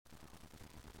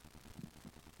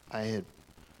I had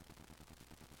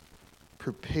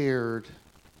prepared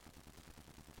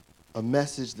a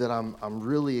message that I'm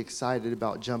really excited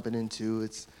about jumping into.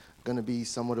 It's going to be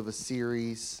somewhat of a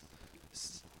series.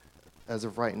 As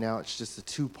of right now, it's just a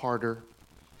two-parter,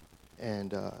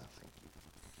 and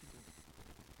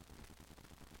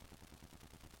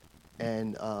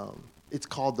it's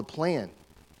called The Plan.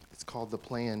 It's called The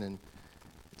Plan, and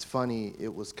it's funny.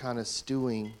 It was kind of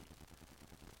stewing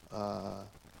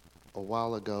a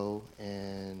while ago,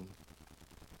 and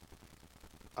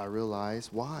I realized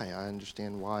why. I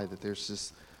understand why, that there's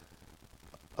just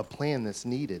a plan that's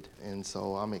needed. And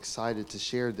so I'm excited to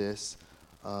share this.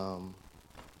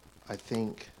 I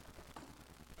think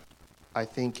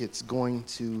it's going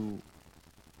to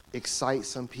excite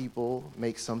some people,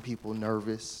 make some people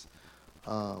nervous.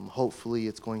 Hopefully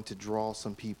it's going to draw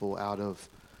some people out of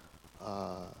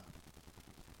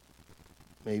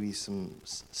maybe some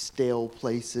stale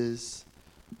places.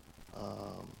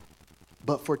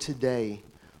 But for today,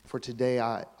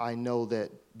 I know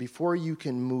that before you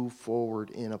can move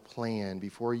forward in a plan,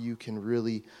 before you can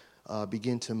really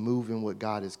begin to move in what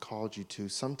God has called you to,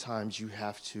 sometimes you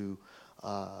have to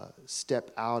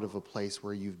step out of a place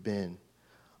where you've been.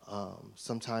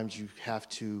 Sometimes you have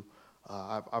to,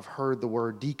 I've heard the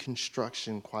word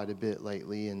deconstruction quite a bit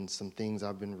lately in some things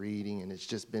I've been reading, and it's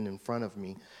just been in front of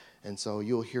me. And so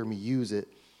you'll hear me use it.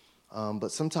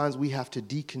 But sometimes we have to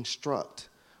deconstruct,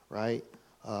 right?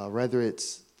 Whether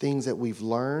it's things that we've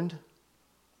learned,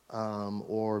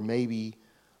 or maybe,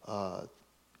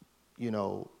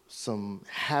 some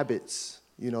habits,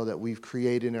 that we've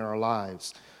created in our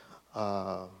lives.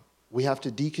 We have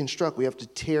to deconstruct. We have to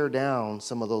tear down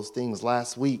some of those things.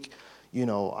 Last week,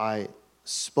 I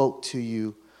spoke to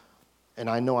you, and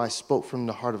I know I spoke from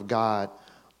the heart of God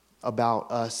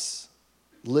about us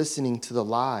listening to the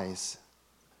lies,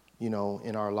 in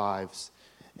our lives.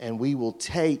 And we will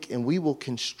take and we will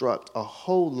construct a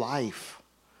whole life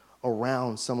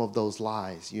around some of those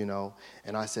lies,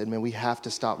 And I said, man, we have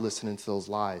to stop listening to those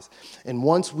lies. And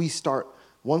once we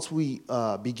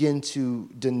begin to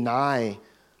deny,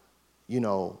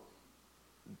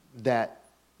 that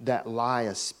lie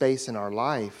a space in our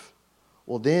life,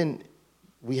 well, then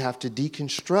we have to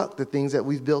deconstruct the things that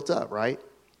we've built up, right?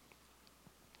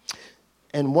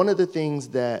 And one of the things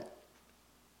that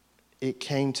it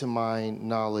came to my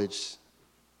knowledge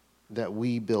that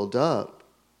we build up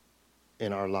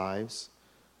in our lives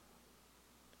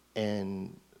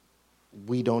and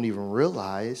we don't even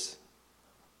realize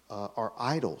are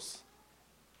idols.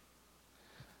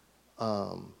 I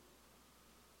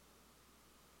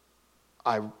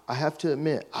have to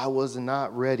admit, I was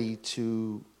not ready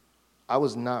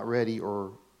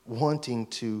or wanting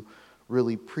to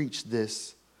really preach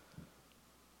this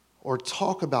or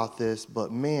talk about this,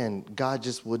 but man, God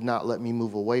just would not let me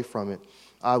move away from it.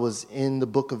 I was in the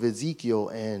book of Ezekiel,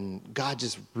 and God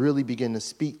just really began to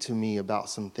speak to me about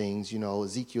some things.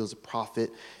 Ezekiel's a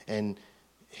prophet, and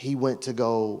he went to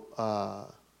go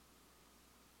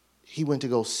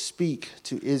speak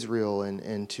to Israel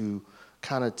and to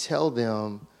kind of tell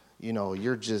them,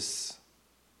 you're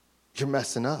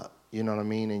messing up, you know what I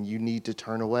mean? And you need to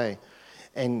turn away.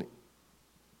 And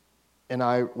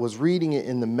I was reading it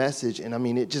in the Message, and I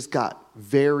mean, it just got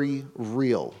very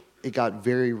real. It got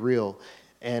very real.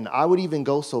 And I would even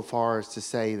go so far as to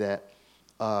say that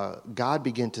God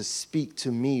began to speak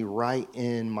to me right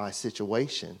in my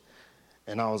situation.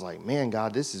 And I was like, man,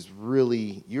 God,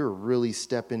 you're really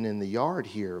stepping in the yard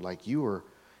here. Like, you are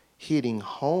hitting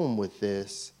home with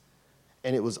this.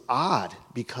 And it was odd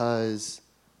because,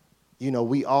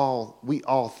 we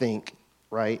all think,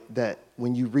 right, that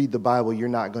when you read the Bible, you're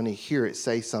not going to hear it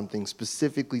say something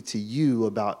specifically to you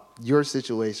about your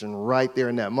situation right there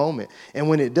in that moment. And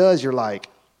when it does, you're like,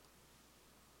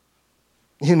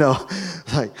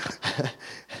 like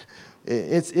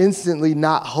it's instantly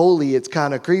not holy. It's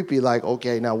kind of creepy. Like,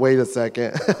 okay, now wait a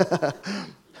second.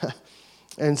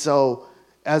 And so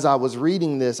as I was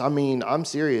reading this, I mean, I'm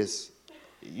serious,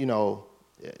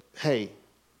 hey,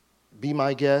 be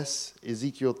my guest,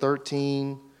 Ezekiel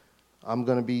 13. I'm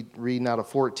going to be reading out of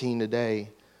 14 today.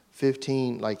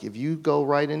 15, like if you go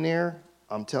right in there,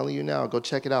 I'm telling you now, go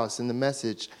check it out. It's in the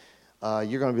Message.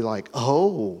 You're going to be like,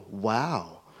 oh,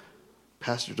 wow.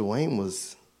 Pastor Duane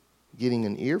was getting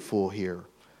an earful here.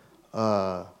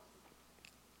 But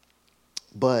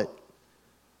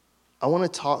I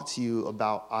want to talk to you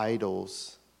about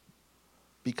idols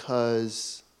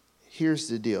because here's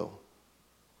the deal.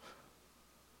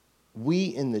 We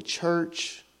in the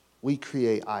church, we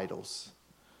create idols.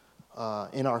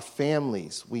 In our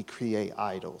families, we create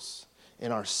idols.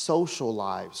 In our social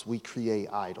lives, we create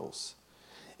idols.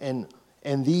 And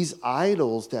And these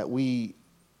idols that we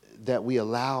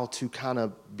allow to kind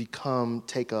of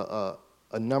take a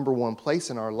number one place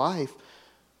in our life,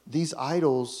 these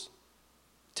idols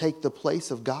take the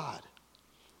place of God.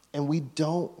 And we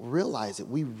don't realize it.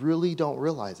 We really don't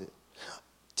realize it.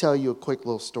 Tell you a quick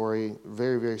little story,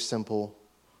 very, very simple.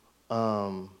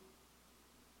 And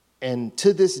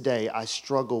to this day, I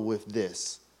struggle with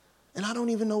this. And I don't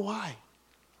even know why.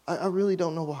 I really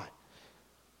don't know why.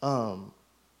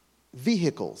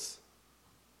 Vehicles.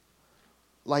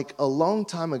 Like a long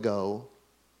time ago,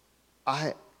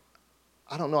 I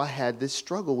don't know, I had this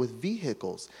struggle with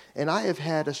vehicles. And I have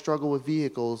had a struggle with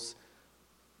vehicles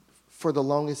for the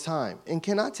longest time. And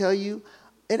can I tell you,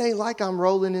 it ain't like I'm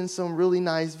rolling in some really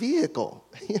nice vehicle.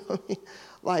 You know what I mean?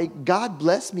 Like, God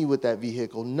blessed me with that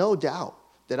vehicle, no doubt,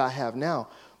 that I have now.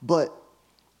 But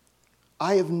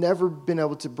I have never been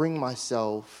able to bring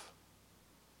myself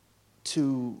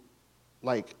to,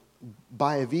 like,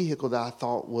 buy a vehicle that I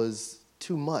thought was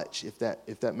too much, if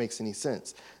that makes any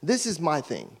sense. This is my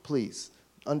thing, please.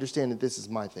 Understand that this is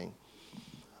my thing.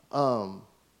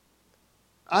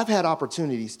 I've had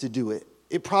opportunities to do it.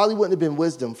 It probably wouldn't have been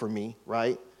wisdom for me,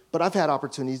 right? But I've had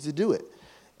opportunities to do it.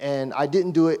 And I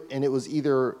didn't do it, and it was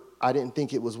either I didn't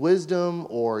think it was wisdom,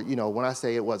 or, you know, when I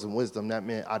say it wasn't wisdom, that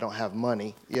meant I don't have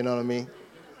money. You know what I mean?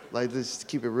 Like, just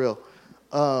keep it real.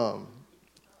 But,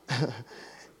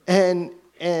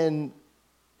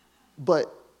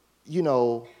 you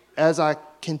know, as I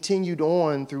continued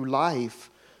on through life,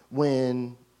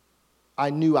 when I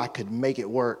knew I could make it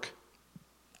work,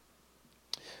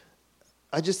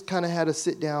 I just kind of had to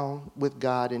sit down with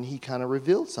God, and he kind of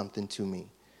revealed something to me.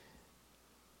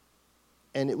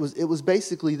 And it was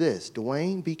basically this: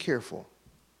 Duane, be careful,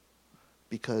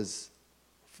 because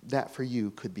that for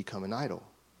you could become an idol.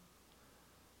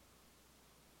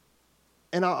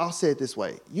 And I'll say it this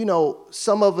way. You know,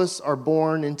 some of us are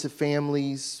born into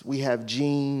families, we have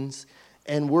genes,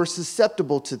 and we're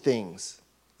susceptible to things.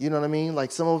 You know what I mean?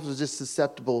 Like, some of us are just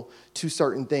susceptible to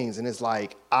certain things. And it's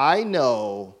like, I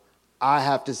know I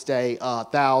have to stay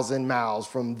 1,000 miles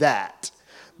from that,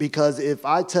 because if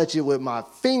I touch it with my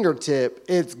fingertip,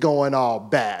 it's going all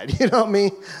bad. You know what I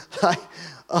mean? Like,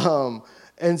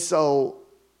 and so,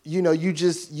 you know,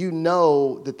 you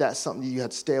know that that's something you have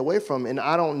to stay away from. And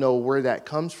I don't know where that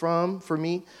comes from for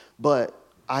me, but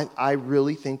I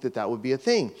really think that would be a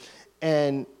thing.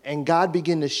 And God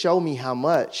began to show me how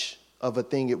much of a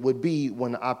thing it would be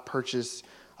when I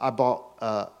bought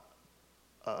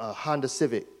a Honda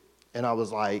Civic. And I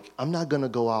was like, I'm not going to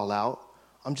go all out.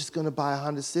 I'm just going to buy a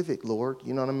Honda Civic, Lord.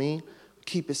 You know what I mean?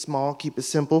 Keep it small, keep it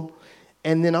simple.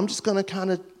 And then I'm just going to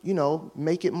kind of, you know,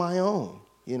 make it my own,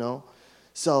 you know.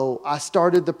 So I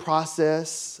started the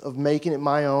process of making it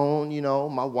my own. You know,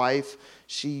 my wife,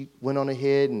 she went on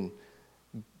ahead and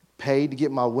paid to get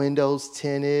my windows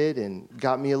tinted and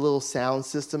got me a little sound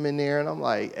system in there. And I'm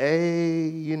like, hey,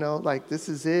 you know, like, this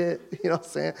is it. You know what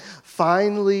I'm saying?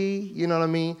 Finally, you know what I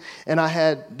mean? And I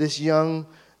had this young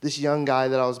guy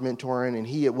that I was mentoring, and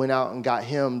he had went out and got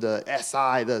him the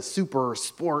SI, the super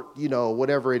sport, you know,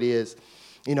 whatever it is.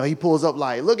 You know, he pulls up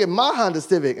like, look at my Honda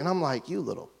Civic. And I'm like, you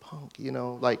little punk, you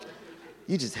know, like,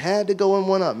 you just had to go and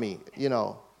one up me, you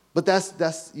know. But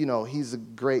that's, you know, he's a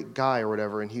great guy or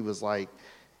whatever. And he was like,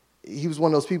 he was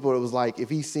one of those people that was like, if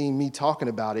he seen me talking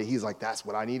about it, he's like, that's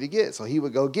what I need to get. So he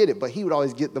would go get it. But he would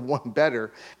always get the one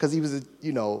better, because he was,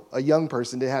 a young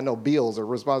person that had no bills or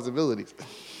responsibilities.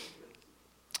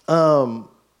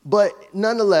 But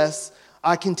nonetheless,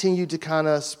 I continued to kind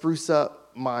of spruce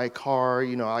up my car.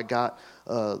 You know, I got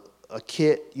a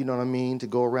kit, you know what I mean, to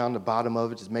go around the bottom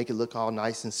of it, just make it look all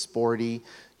nice and sporty.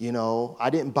 You know, I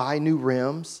didn't buy new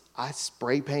rims. I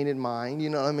spray painted mine,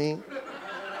 you know what I mean?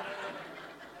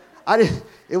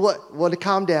 To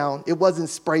calm down, it wasn't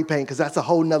spray paint, because that's a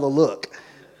whole nother look.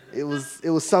 It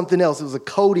was something else. It was a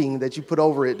coating that you put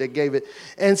over it that gave it.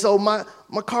 And so my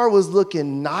car was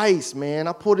looking nice, man.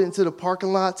 I pulled it into the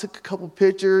parking lot, took a couple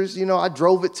pictures. You know, I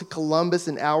drove it to Columbus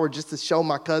an hour just to show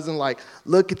my cousin, like,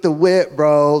 look at the whip,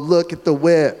 bro. Look at the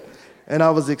whip. And I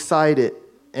was excited.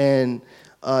 And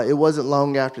it wasn't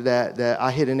long after that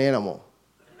I hit an animal.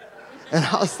 And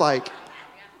I was like,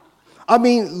 I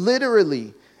mean,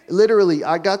 literally,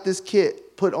 I got this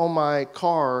kit put on my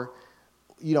car.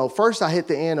 You know, first I hit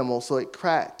the animal, so it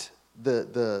cracked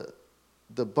the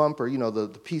bumper, you know, the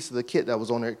piece of the kit that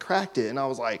was on there. It cracked it, and I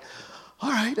was like,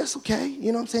 all right, that's okay.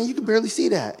 You know what I'm saying? You can barely see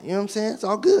that. You know what I'm saying? It's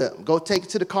all good. Go take it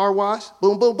to the car wash.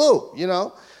 Boom, boom, boom, you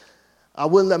know? I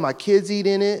wouldn't let my kids eat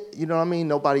in it. You know what I mean?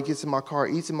 Nobody gets in my car,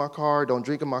 eats in my car, don't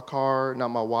drink in my car, not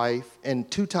my wife. And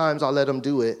 2 times I let them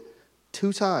do it.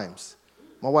 2 times.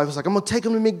 My wife was like, I'm going to take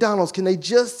them to McDonald's. Can they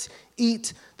just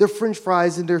eat their French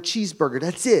fries and their cheeseburger?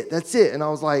 That's it. And I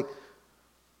was like,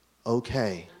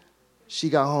 okay. She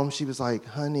got home. She was like,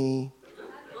 honey.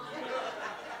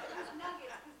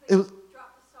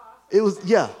 It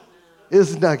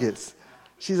was nuggets.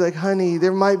 She's like, honey,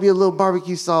 there might be a little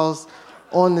barbecue sauce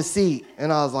on the seat.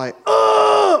 And I was like,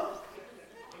 oh!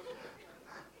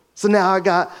 So now I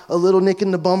got a little nick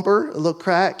in the bumper, a little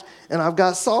crack, and I've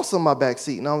got sauce on my back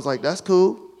seat. And I was like, that's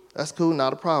cool,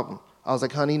 not a problem. I was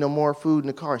like, honey, no more food in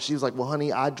the car. She was like, well,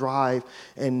 honey, I drive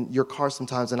in your car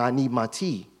sometimes, and I need my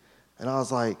tea. And I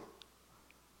was like,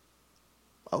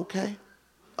 okay.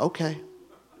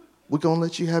 We're going to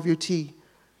let you have your tea,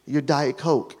 your Diet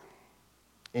Coke.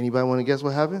 Anybody want to guess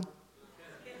what happened?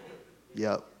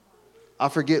 Yep. I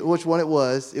forget which one it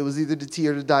was. It was either the tea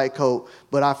or the Diet Coke,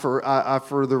 but I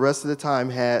for the rest of the time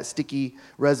had sticky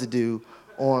residue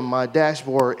on my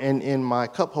dashboard and in my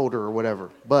cup holder or whatever.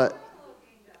 But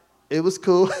it was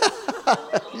cool.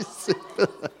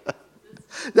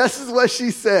 This is what she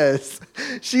says.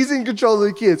 She's in control of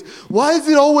the kids. Why is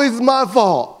it always my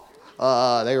fault?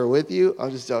 They were with you? I'm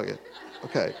just joking.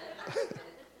 Okay.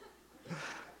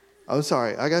 I'm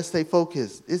sorry. I got to stay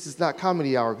focused. This is not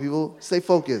comedy hour, people. Stay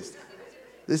focused.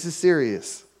 This is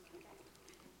serious.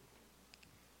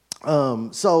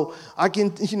 So I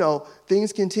can,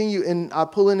 things continue. And I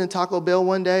pull in Taco Bell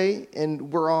one day,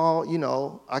 and we're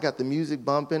all, I got the music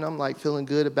bumping. I'm like feeling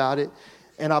good about it.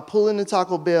 And I pull in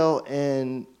Taco Bell,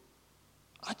 and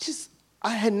I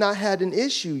had not had an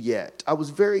issue yet. I was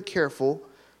very careful,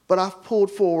 but I've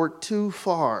pulled forward too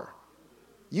far.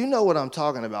 You know what I'm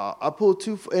talking about. I pulled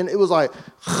too far, and it was like,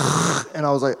 and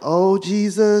I was like, oh,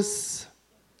 Jesus.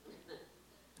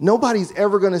 Nobody's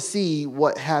ever going to see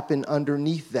what happened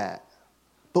underneath that.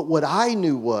 But what I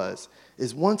knew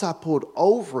is once I pulled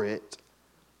over it,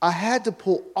 I had to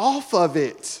pull off of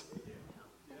it.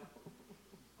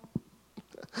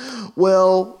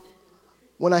 Well,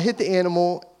 when I hit the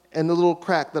animal and the little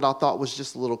crack that I thought was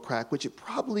just a little crack, which it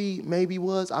probably maybe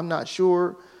was, I'm not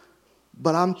sure,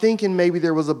 but I'm thinking maybe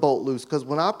there was a bolt loose, because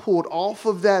when I pulled off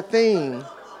of that thing,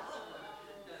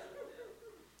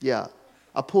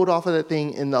 I pulled off of that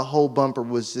thing and the whole bumper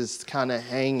was just kind of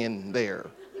hanging there.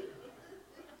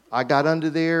 I got under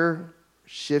there,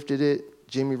 shifted it,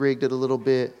 Jimmy rigged it a little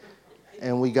bit,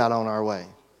 and we got on our way.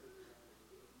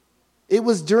 It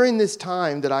was during this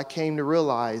time that I came to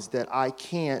realize that I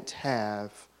can't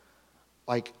have,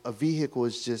 a vehicle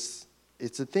is just,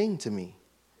 it's a thing to me.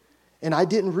 And I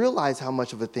didn't realize how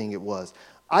much of a thing it was.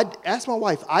 I asked my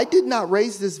wife, I did not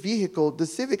raise this vehicle, the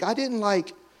Civic. I didn't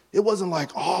it wasn't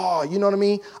oh, you know what I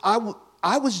mean?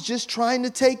 I was just trying to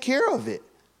take care of it.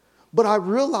 But I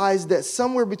realized that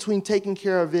somewhere between taking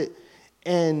care of it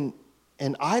and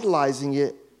idolizing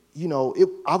it,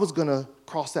 I was going to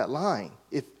cross that line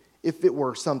if it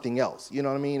were something else. You know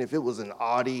what I mean? If it was an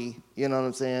Audi, you know what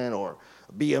I'm saying, or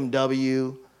a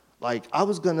BMW, it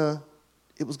was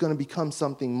going to become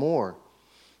something more.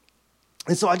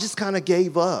 And so I just kind of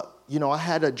gave up. I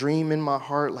had a dream in my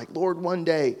heart, Lord, one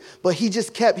day. But he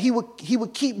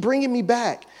would keep bringing me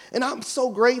back. And I'm so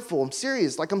grateful. I'm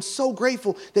serious. I'm so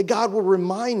grateful that God will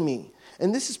remind me.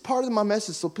 And this is part of my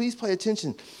message, so please pay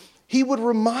attention. He would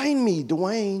remind me,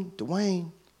 Duane,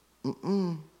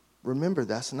 remember,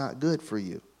 that's not good for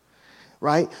you,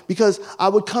 right? Because I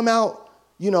would come out,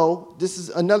 this is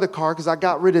another car, because I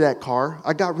got rid of that car.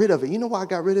 I got rid of it. You know why I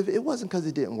got rid of it? It wasn't because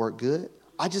it didn't work good.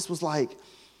 I just was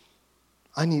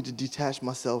I need to detach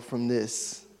myself from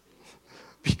this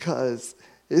because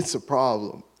it's a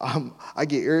problem. I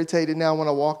get irritated now when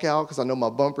I walk out because I know my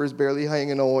bumper is barely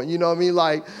hanging on. You know what I mean?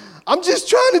 I'm just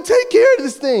trying to take care of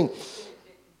this thing.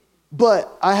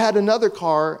 But I had another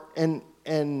car, and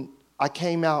I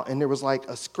came out, and there was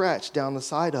a scratch down the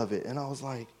side of it. And I was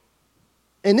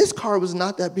and this car was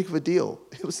not that big of a deal.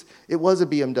 It was a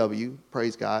BMW,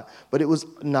 praise God, but it was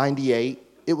 98.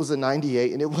 It was a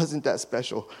 98, and it wasn't that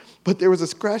special. But there was a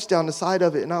scratch down the side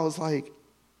of it, and I was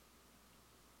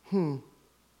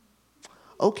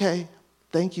okay,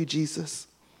 thank you, Jesus.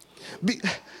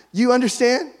 You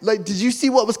understand? Did you see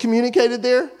what was communicated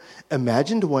there?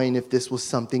 Imagine, Duane, if this was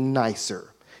something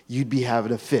nicer. You'd be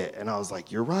having a fit. And I was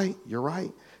you're right.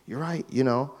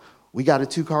 We got a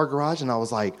 2-car garage, and I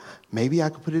was maybe I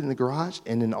could put it in the garage.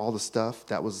 And then all the stuff,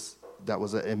 that was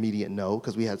an immediate no,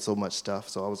 because we had so much stuff.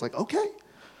 So I was okay,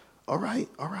 all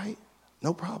right,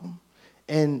 no problem.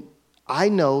 And I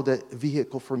know that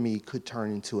vehicle for me could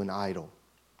turn into an idol.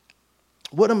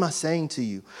 What am I saying to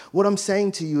you? What I'm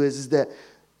saying to you is that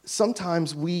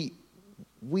sometimes we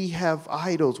have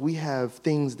idols. We have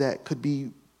things that could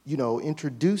be,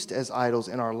 introduced as idols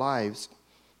in our lives.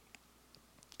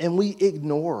 And we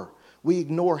ignore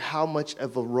how much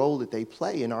of a role that they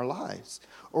play in our lives.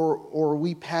 Or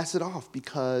we pass it off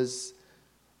because,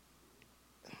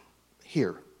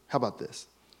 here, how about this?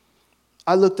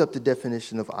 I looked up the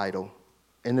definition of idol,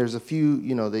 and there's a few,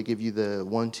 they give you the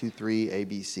 1, 2, 3,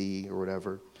 ABC or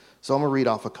whatever. So I'm going to read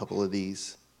off a couple of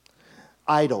these.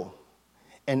 Idol,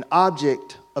 an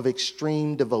object of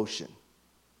extreme devotion.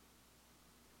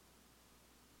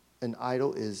 An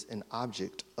idol is an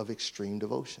object of extreme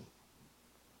devotion.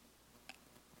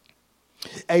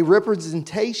 A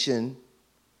representation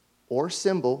or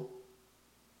symbol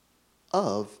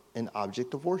of an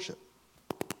object of worship.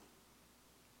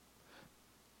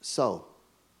 So,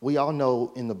 we all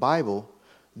know in the Bible,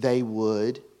 they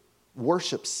would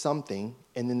worship something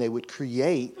and then they would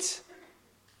create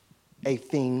a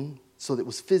thing so that it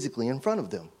was physically in front of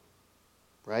them,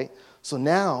 right? So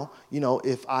now,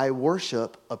 if I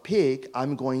worship a pig,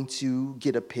 I'm going to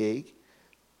get a pig,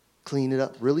 clean it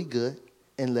up really good,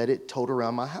 and let it tote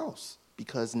around my house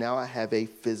because now I have a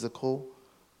physical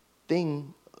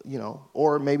thing,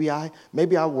 or maybe I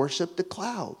worship the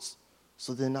clouds.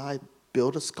 So then I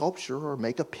build a sculpture or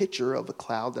make a picture of a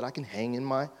cloud that I can hang in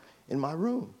my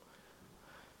room.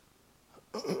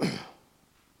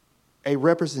 A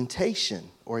representation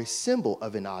or a symbol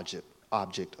of an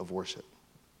object of worship.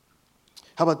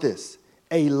 How about this?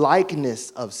 A likeness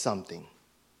of something.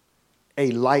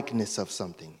 A likeness of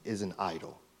something is an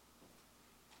idol.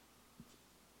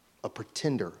 A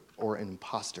pretender or an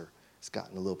imposter. It's got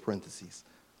in a little parentheses.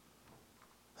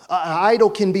 An idol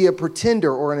can be a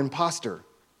pretender or an imposter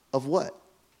of what?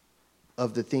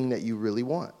 Of the thing that you really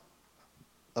want.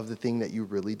 Of the thing that you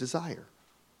really desire.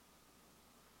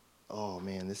 Oh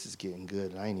man, this is getting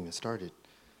good and I ain't even started.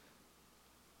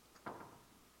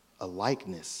 A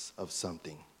likeness of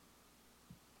something.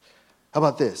 How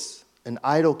about this? An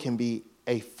idol can be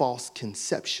a false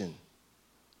conception.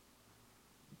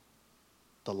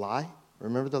 The lie,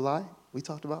 remember the lie we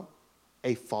talked about?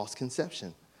 A false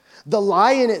conception. The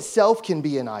lie in itself can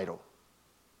be an idol.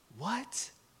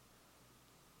 What?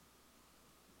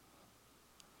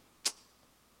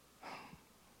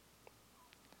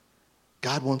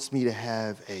 God wants me to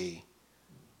have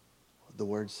the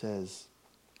word says,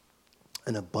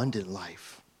 an abundant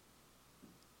life.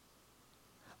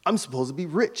 I'm supposed to be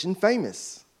rich and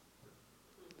famous.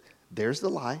 There's the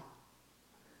lie.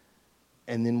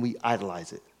 And then we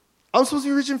idolize it. I'm supposed to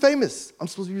be rich and famous. I'm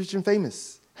supposed to be rich and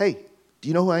famous. Hey, do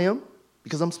you know who I am?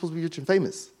 Because I'm supposed to be rich and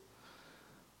famous.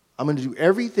 I'm going to do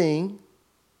everything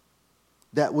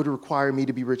that would require me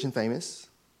to be rich and famous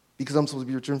because I'm supposed to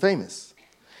be rich and famous.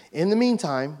 In the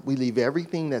meantime, we leave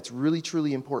everything that's really,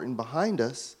 truly important behind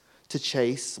us to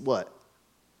chase what?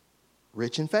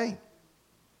 Rich and fame.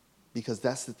 Because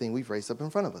that's the thing we've raised up in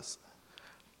front of us.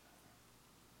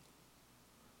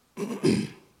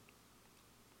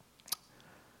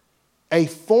 A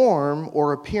form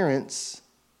or appearance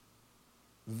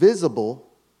visible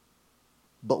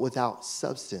but without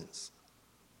substance.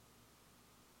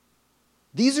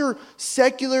 These are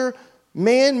secular,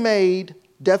 man-made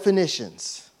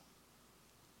definitions.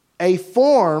 A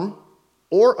form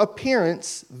or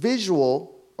appearance,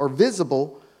 visual or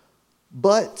visible,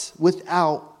 but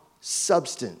without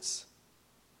substance.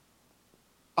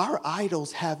 Our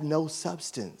idols have no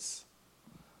substance.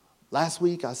 Last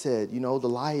week I said, the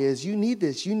lie is, you need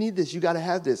this, you got to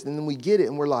have this. And then we get it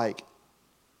and we're like,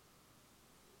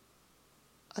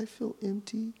 I feel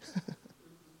empty.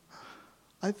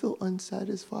 I feel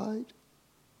unsatisfied.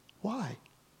 Why?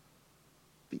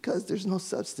 Because there's no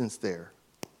substance there.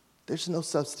 There's no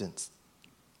substance.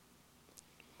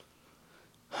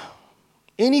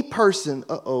 Any person,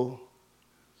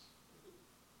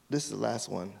 this is the last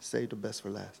one. Save the best for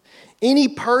last. Any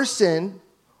person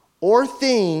or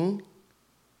thing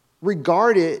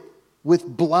regarded with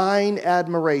blind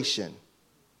admiration,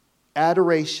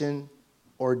 adoration,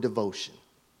 or devotion.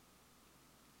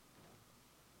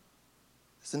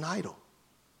 It's an idol.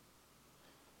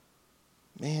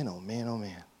 Man, oh man, oh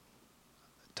man.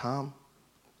 Tom,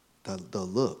 the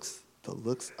looks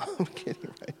I'm getting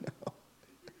right now.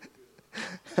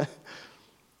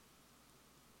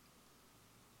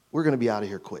 We're going to be out of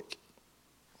here quick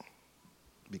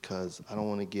because I don't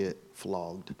want to get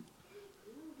flogged.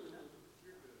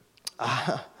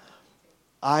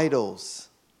 Idols.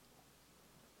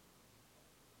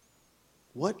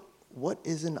 What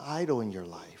is an idol in your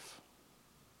life?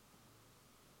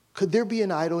 Could there be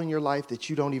an idol in your life that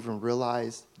you don't even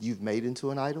realize you've made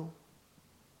into an idol?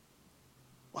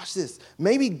 Watch this.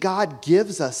 Maybe God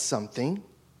gives us something.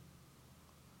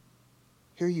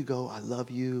 Here you go. I love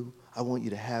you. I want you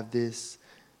to have this.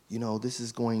 this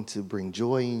is going to bring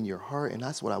joy in your heart, and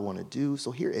that's what I want to do.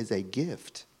 So here is a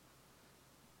gift.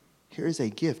 Here is a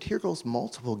gift. Here goes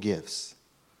multiple gifts.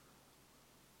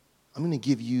 I'm going to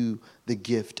give you the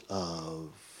gift of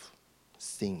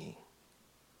singing.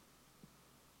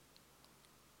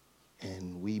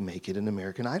 And we make it an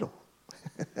American Idol.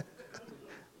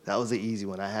 That was an easy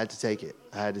one. I had to take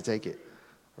it.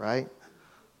 Right?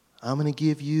 I'm going to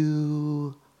give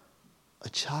you a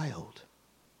child.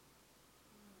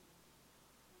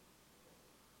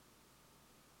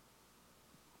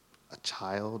 A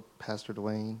child, Pastor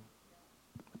Duane?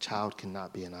 A child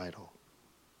cannot be an idol.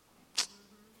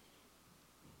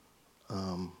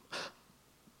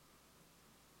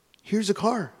 Here's a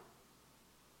car.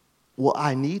 Well,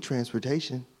 I need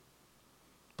transportation,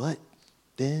 but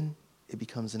then it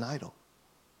becomes an idol.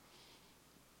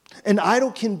 An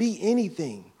idol can be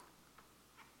anything.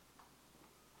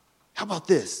 How about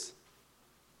this?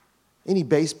 Any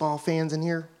baseball fans in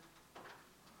here?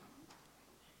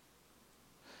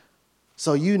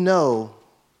 So you know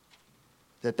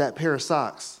that pair of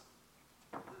socks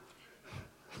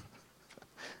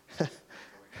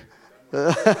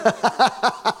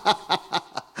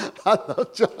I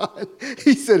love John.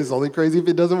 He said it's only crazy if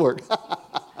it doesn't work.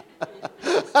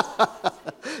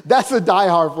 That's a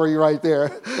diehard for you right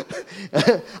there.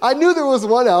 I knew there was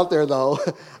one out there, though.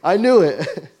 I knew it.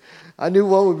 I knew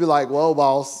one would be like, whoa,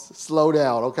 boss, slow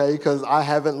down, okay? Because I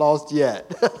haven't lost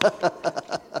yet.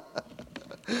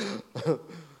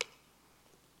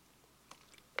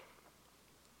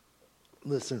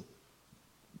 Listen,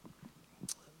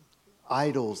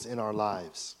 idols in our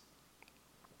lives,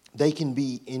 they can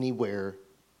be anywhere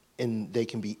and they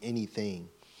can be anything.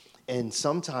 And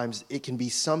sometimes it can be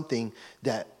something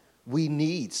that we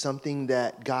need, something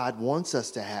that God wants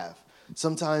us to have.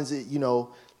 Sometimes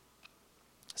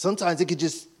sometimes it could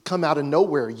just come out of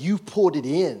nowhere. You've pulled it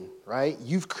in, right?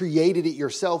 You've created it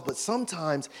yourself, but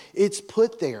sometimes it's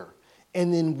put there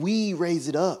and then we raise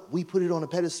it up. We put it on a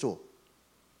pedestal.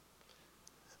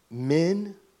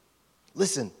 Men,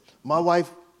 listen, my wife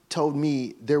told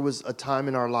me there was a time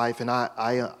in our life, and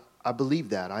I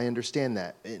believe that. I understand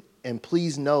that. And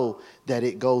please know that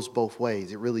it goes both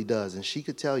ways. It really does. And she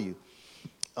could tell you,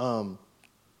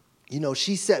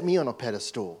 she set me on a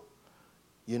pedestal.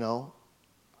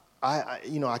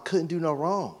 I couldn't do no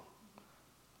wrong.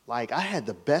 Like, I had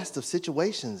the best of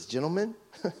situations, gentlemen.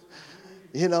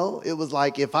 It was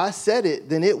like, if I said it,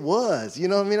 then it was. You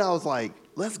know what I mean? I was like,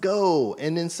 let's go.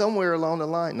 And then somewhere along the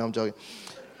line, no, I'm joking.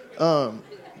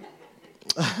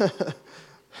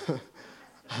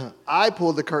 I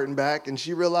pulled the curtain back and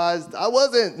she realized I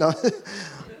wasn't.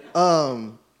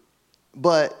 No.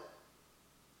 But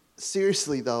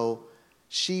seriously, though,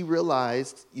 she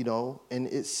realized, and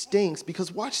it stinks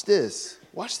because watch this.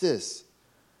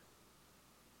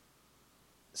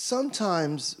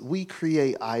 Sometimes we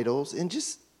create idols, and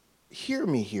just hear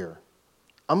me here.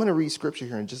 I'm going to read scripture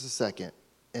here in just a second.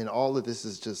 And all of this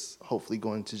is just hopefully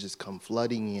going to just come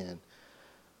flooding in.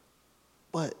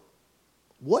 But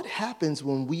what happens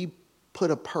when we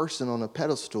put a person on a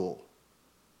pedestal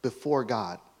before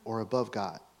God or above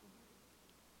God?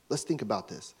 Let's think about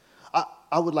this.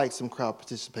 I would like some crowd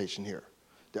participation here.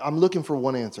 I'm looking for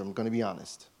one answer. I'm going to be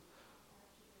honest.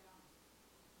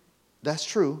 That's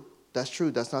true.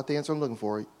 That's not the answer I'm looking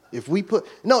for.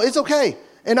 No, it's okay.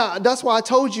 And that's why I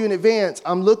told you in advance,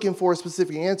 I'm looking for a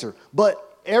specific answer. But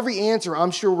every answer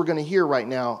I'm sure we're going to hear right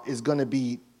now is going to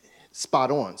be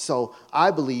spot on. So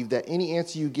I believe that any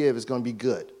answer you give is going to be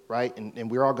good, right? And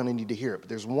we're all going to need to hear it. But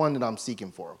there's one that I'm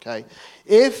seeking for, okay?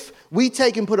 If we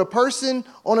take and put a person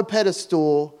on a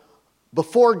pedestal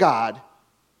before God,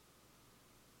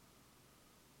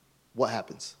 what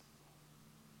happens?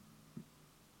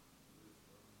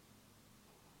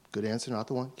 Good answer, not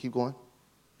the one. Keep going.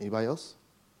 Anybody else?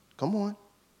 Come on.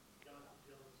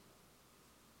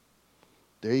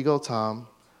 There you go, Tom.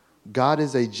 God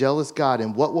is a jealous God.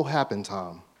 And what will happen,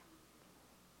 Tom?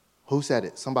 Who said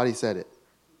it? Somebody said it.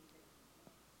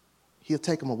 He'll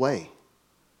take them away.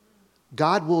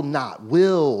 God will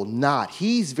not.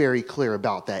 He's very clear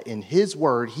about that. In his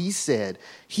word, he said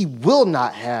he will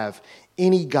not have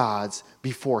any gods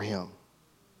before him.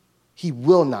 He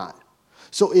will not.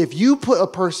 So if you put a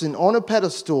person on a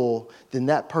pedestal, then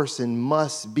that person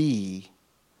must be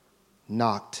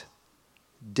knocked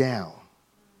down.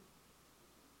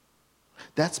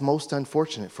 That's most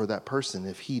unfortunate for that person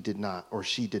if he did not or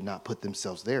she did not put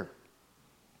themselves there.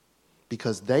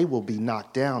 Because they will be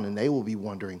knocked down and they will be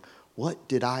wondering, what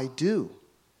did I do?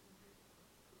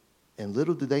 And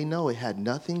little do they know it had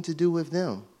nothing to do with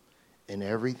them and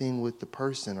everything with the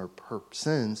person or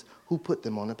persons who put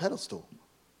them on a pedestal.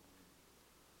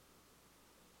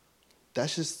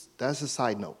 That's a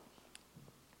side note.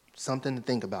 Something to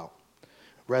think about.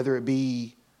 Whether it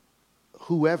be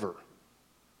whoever,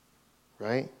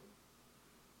 right?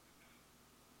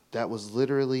 That was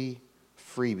literally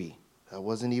freebie. That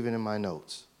wasn't even in my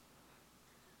notes.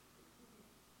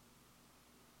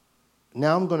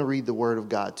 Now I'm going to read the word of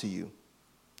God to you.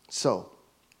 So,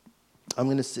 I'm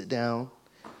going to sit down.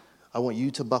 I want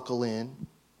you to buckle in.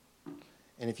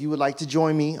 And if you would like to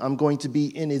join me, I'm going to be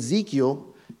in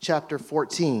Ezekiel chapter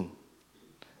 14.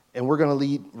 And we're going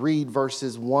to read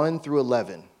verses 1 through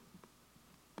 11.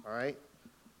 All right?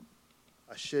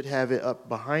 I should have it up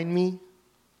behind me.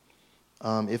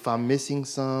 If I'm missing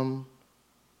some.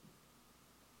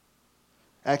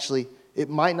 Actually, it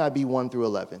might not be 1 through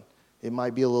 11. It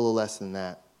might be a little less than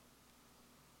that.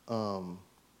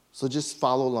 So just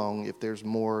follow along. If there's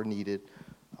more needed,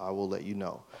 I will let you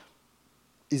know.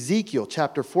 Ezekiel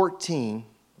chapter 14,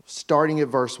 starting at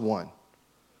verse 1.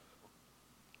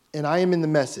 And I am in the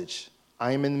message.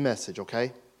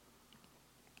 Okay?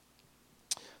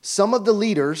 Some of the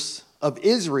leaders of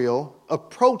Israel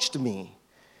approached me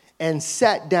and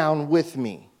sat down with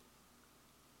me.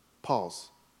 Pause.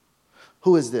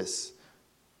 Who is this?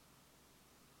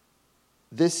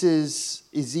 This is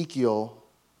Ezekiel,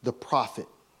 the prophet.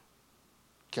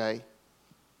 Okay?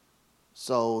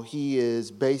 So he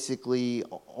is basically,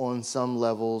 on some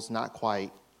levels, not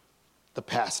quite, the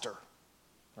pastor.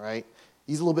 Right?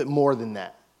 He's a little bit more than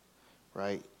that.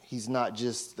 Right? He's not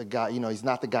just the guy, he's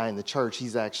not the guy in the church.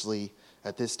 He's actually,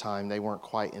 at this time, they weren't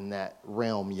quite in that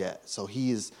realm yet. So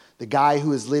he is the guy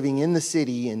who is living in the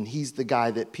city, and he's the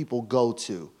guy that people go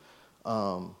to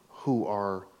who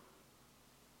are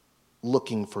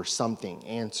looking for something,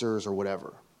 answers or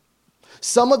whatever.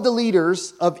 Some of the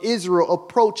leaders of Israel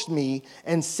approached me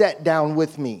and sat down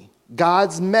with me.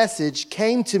 God's message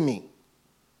came to me.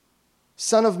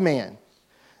 Son of man,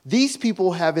 these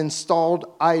people have installed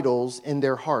idols in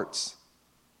their hearts.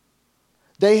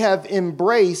 They have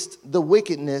embraced the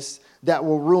wickedness that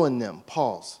will ruin them.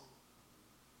 Pause.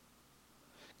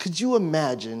 Could you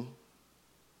imagine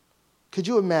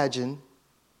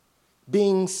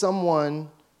being someone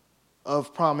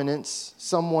of prominence,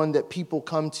 someone that people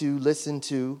come to, listen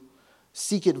to,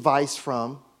 seek advice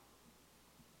from,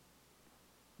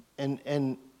 and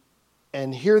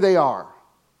here they are,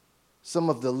 some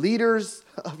of the leaders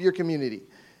of your community,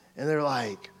 and they're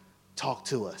like, talk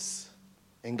to us.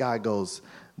 And God goes,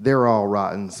 they're all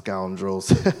rotten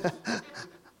scoundrels.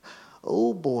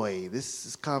 Oh boy, this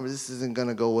isn't going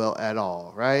to go well at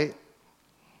all, right?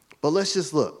 But let's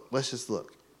just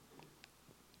look.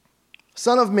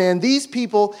 Son of man, these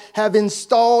people have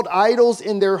installed idols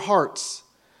in their hearts.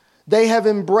 They have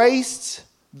embraced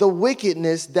the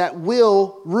wickedness that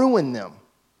will ruin them.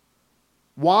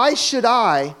 Why should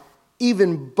I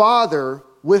even bother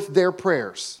with their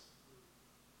prayers?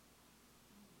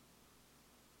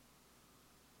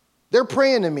 They're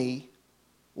praying to me.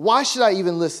 Why should I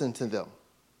even listen to them?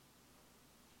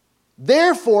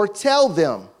 Therefore, tell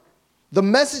them the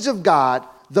message of God,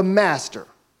 the Master.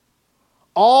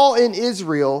 All in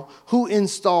Israel who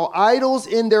install idols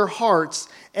in their hearts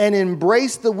and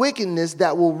embrace the wickedness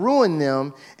that will ruin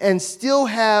them and still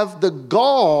have the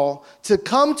gall to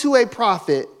come to a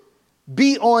prophet,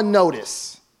 be on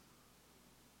notice.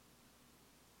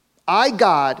 I,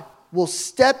 God, will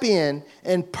step in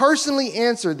and personally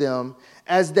answer them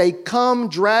as they come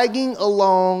dragging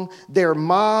along their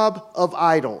mob of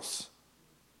idols.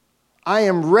 I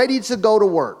am ready to go to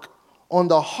work on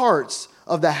the hearts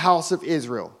of the house of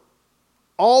Israel,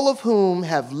 all of whom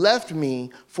have left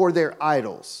me for their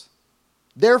idols.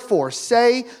 Therefore,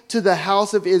 say to the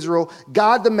house of Israel,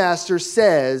 God the Master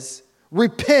says,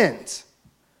 repent,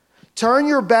 turn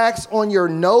your backs on your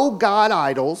no God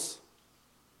idols.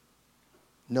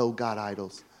 No God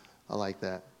idols. I like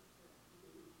that.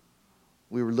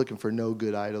 We were looking for no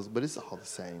good idols, but it's all the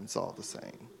same. It's all the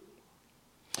same.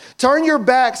 Turn your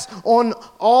backs on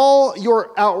all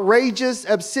your outrageous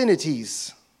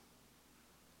obscenities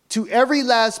to every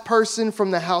last person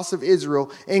from the house of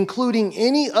Israel, including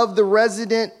any of the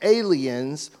resident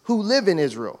aliens who live in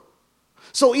Israel.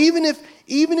 So even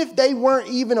if they weren't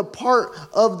even a part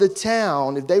of the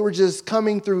town, if they were just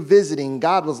coming through visiting,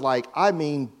 God was like, I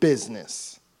mean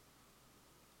business.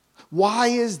 Why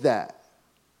is that?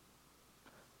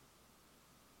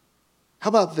 How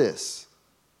about this?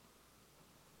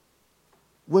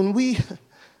 When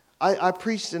I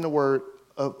preached in the Word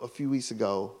a few weeks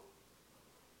ago,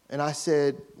 and I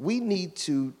said we need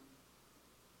to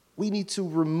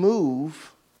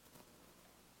remove.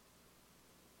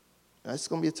 That's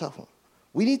going to be a tough one.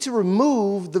 We need to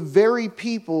remove the very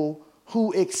people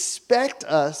who expect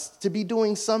us to be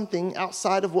doing something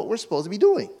outside of what we're supposed to be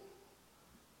doing.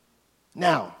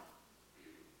 Now,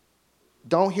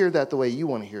 don't hear that the way you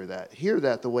want to hear that. Hear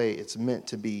that the way it's meant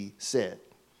to be said.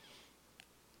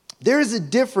 There is a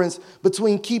difference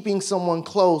between keeping someone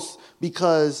close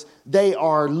because they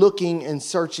are looking and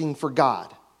searching for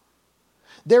God.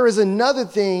 There is another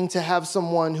thing to have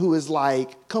someone who is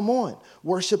like, come on,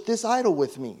 worship this idol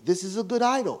with me. This is a good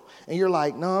idol. And you're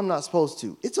like, no, I'm not supposed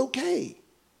to. It's okay.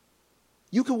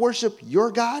 You can worship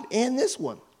your God and this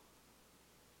one,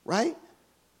 right?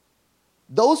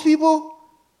 Those people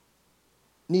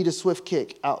need a swift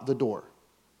kick out the door.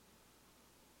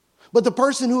 But the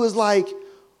person who is like,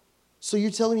 so you're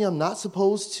telling me I'm not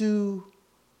supposed to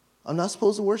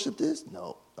worship this?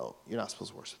 No, you're not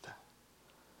supposed to worship that.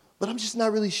 But I'm just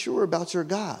not really sure about your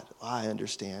God. I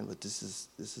understand, but this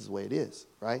is the way it is,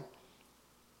 right?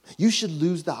 You should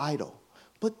lose the idol.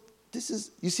 But you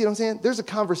see what I'm saying? There's a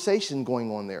conversation going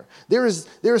on there. There is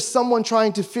someone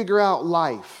trying to figure out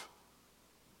life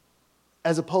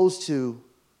as opposed to,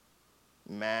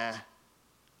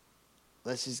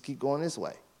 let's just keep going this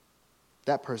way.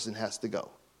 That person has to go.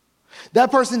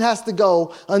 That person has to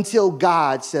go until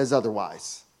God says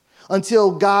otherwise.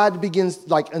 Until God begins,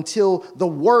 until the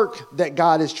work that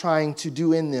God is trying to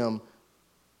do in them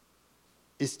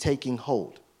is taking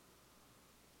hold.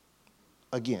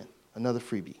 Again, another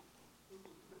freebie.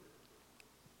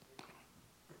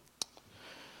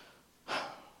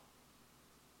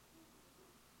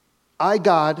 I,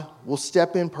 God, will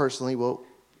step in personally. Well,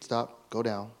 stop, go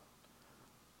down.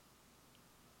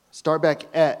 Start back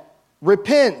at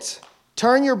repent.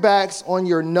 Turn your backs on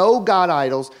your no God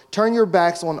idols. Turn your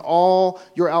backs on all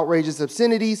your outrageous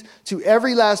obscenities to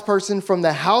every last person from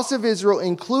the house of Israel,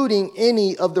 including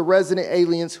any of the resident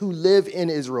aliens who live in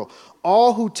Israel.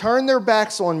 All who turn their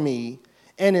backs on me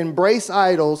and embrace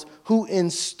idols, who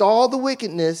install the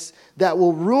wickedness that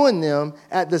will ruin them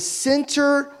at the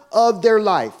center of their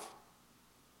life.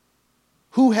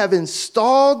 Who have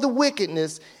installed the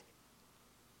wickedness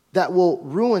that will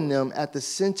ruin them at the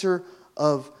center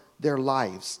of their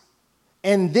lives,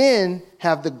 and then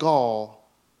have the gall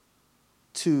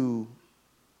to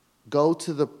go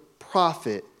to the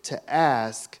prophet to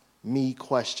ask me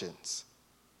questions.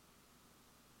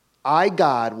 I,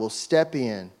 God, will step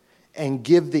in and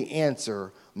give the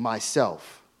answer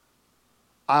myself.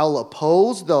 I'll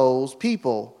oppose those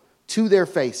people to their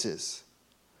faces,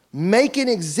 make an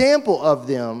example of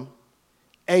them,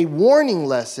 a warning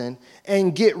lesson,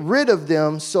 and get rid of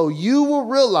them so you will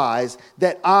realize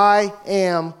that I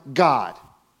am God.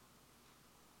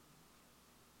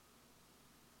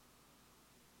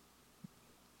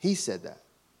 He said that.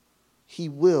 He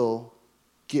will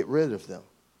get rid of them.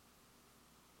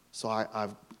 So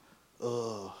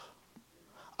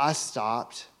I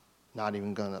stopped, not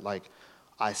even gonna,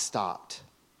 I stopped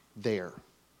there.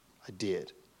 I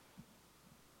did.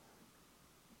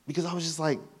 Because I was just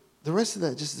like, the rest of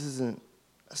that just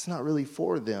that's not really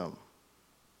for them.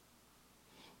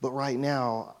 But right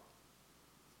now,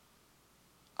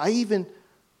 I even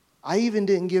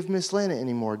didn't give Miss Lana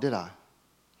anymore, did I?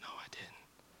 No, I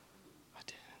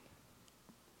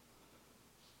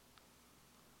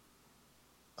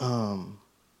didn't.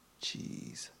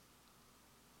 Jeez.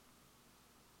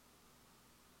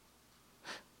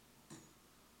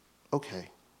 Okay.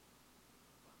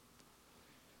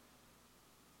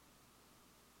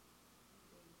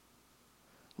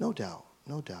 No doubt.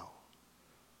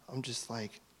 I'm just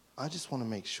like, I just want to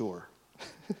make sure.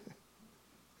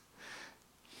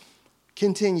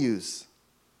 Continues.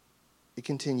 It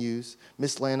continues.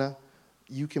 Miss Lana,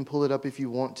 you can pull it up if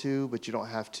you want to, but you don't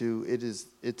have to.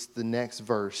 It's the next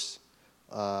verse.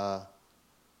 So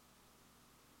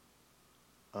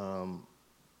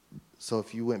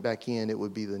if you went back in, it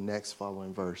would be the next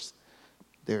following verse.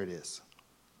 There it is.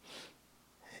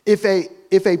 If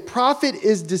a prophet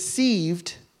is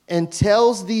deceived and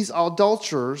tells these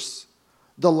adulterers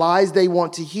the lies they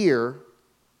want to hear,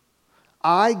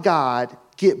 I, God,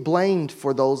 get blamed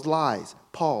for those lies.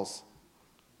 Pause.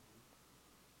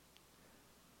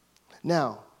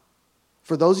 Now,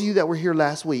 for those of you that were here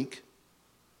last week,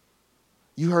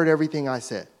 you heard everything I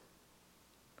said.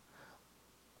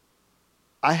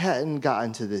 I hadn't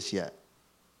gotten to this yet.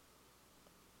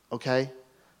 Okay?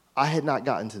 I had not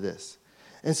gotten to this.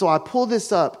 And so I pull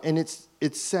this up, and it's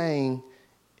saying,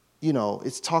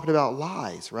 it's talking about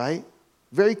lies, right?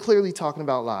 Very clearly talking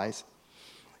about lies.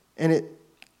 And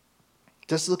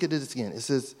just look at it again. It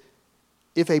says,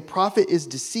 if a prophet is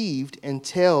deceived and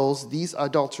tells these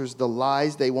adulterers the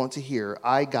lies they want to hear,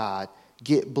 I, God,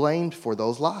 get blamed for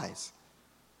those lies.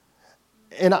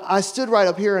 And I stood right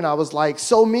up here and I was like,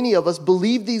 so many of us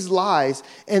believe these lies,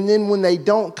 and then when they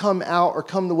don't come out or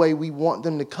come the way we want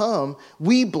them to come,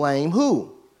 we blame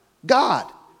who?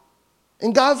 God.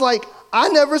 And God's like, I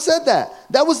never said that.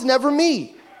 That was never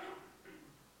me.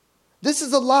 This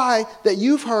is a lie that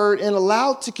you've heard and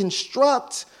allowed to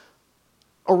construct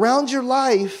around your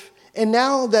life, and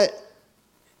now that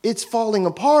it's falling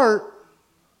apart,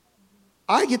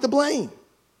 I get the blame.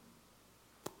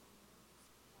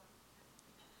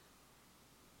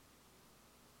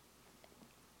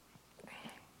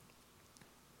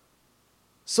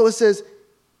 So it says,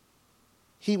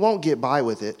 he won't get by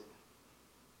with it.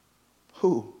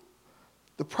 Who?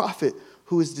 The prophet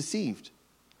who is deceived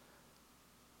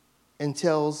and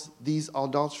tells these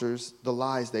adulterers the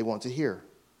lies they want to hear.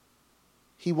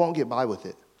 He won't get by with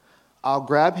it. I'll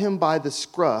grab him by the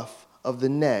scruff of the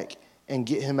neck and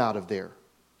get him out of there.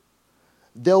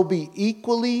 They will be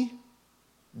equally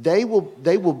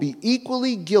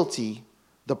guilty,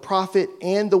 the prophet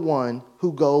and the one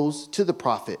who goes to the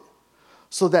prophet,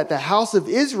 so that the house of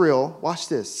Israel, watch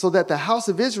this, so that the house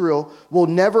of Israel will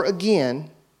never again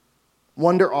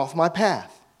wander off my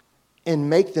path and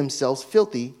make themselves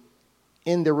filthy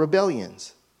in their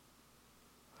rebellions,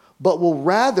 but will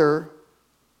rather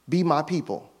be my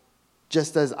people,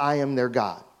 just as I am their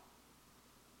God.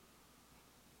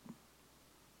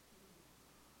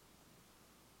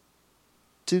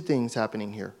 Two things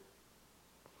happening here.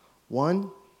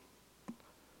 One,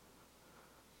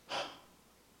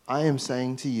 I am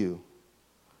saying to you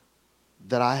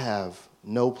that I have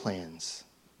no plans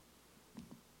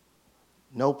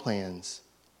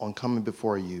on coming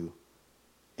before you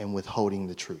and withholding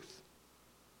the truth.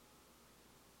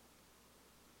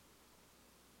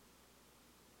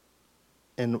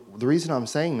 And the reason I'm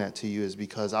saying that to you is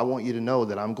because I want you to know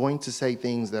that I'm going to say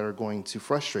things that are going to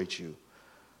frustrate you,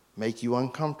 make you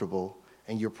uncomfortable,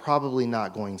 and you're probably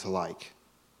not going to like.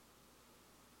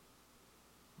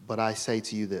 But I say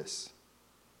to you this: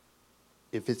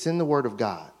 if it's in the Word of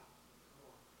God,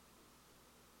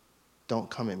 don't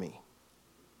come at me.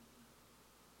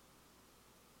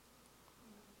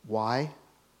 Why?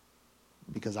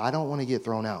 Because I don't want to get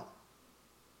thrown out.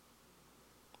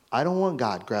 I don't want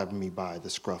God grabbing me by the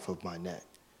scruff of my neck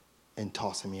and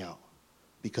tossing me out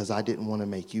because I didn't want to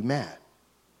make you mad.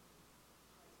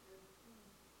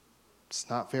 It's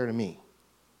not fair to me.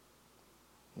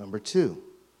 Number two,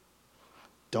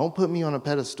 don't put me on a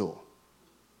pedestal.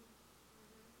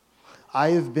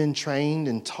 I have been trained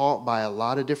and taught by a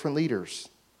lot of different leaders,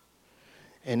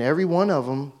 and every one of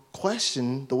them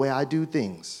question the way I do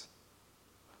things.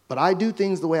 But I do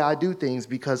things the way I do things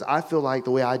because I feel like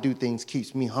the way I do things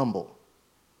keeps me humble.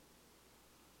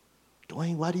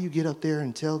 Duane, why do you get up there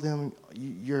and tell them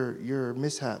your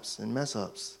mishaps and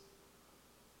mess-ups?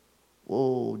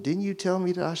 Well, didn't you tell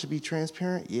me that I should be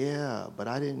transparent? Yeah, but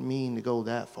I didn't mean to go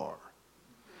that far.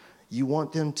 You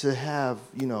want them to have,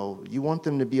 you want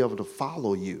them to be able to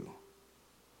follow you.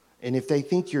 And if they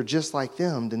think you're just like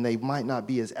them, then they might not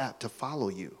be as apt to follow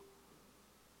you.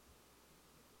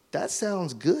 That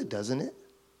sounds good, doesn't it?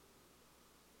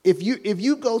 If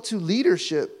you go to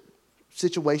leadership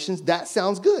situations, that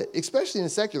sounds good, especially in the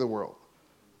secular world.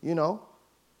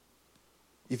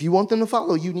 If you want them to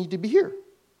follow, you need to be here.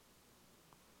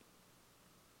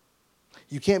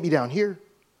 You can't be down here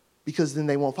because then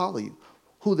they won't follow you.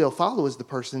 Who they'll follow is the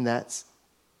person that's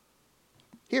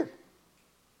here.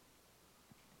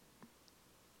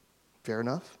 Fair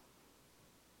enough?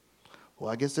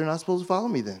 Well, I guess they're not supposed to follow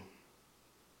me then.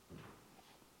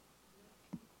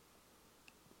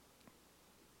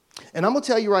 And I'm going to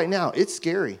tell you right now, it's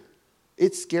scary.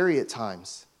 It's scary at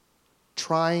times,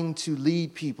 trying to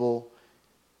lead people.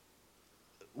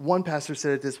 One pastor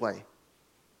said it this way.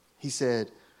 He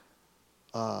said,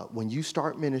 when you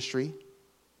start ministry,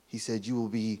 he said, you will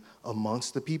be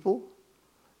amongst the people,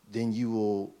 then you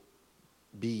will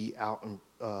be out,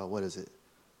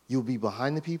 You'll be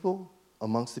behind the people,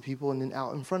 amongst the people, and then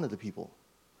out in front of the people.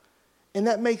 And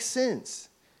that makes sense.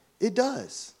 It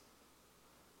does.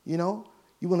 You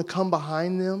want to come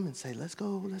behind them and say, let's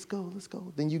go, let's go, let's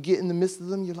go. Then you get in the midst of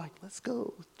them, you're like, let's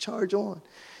go, charge on.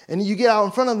 And then you get out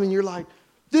in front of them and you're like,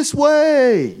 this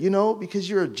way, because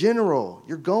you're a general,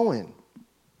 you're going.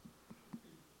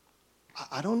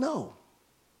 I don't know.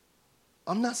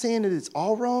 I'm not saying that it's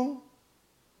all wrong,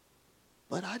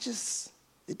 but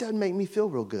it doesn't make me feel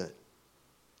real good.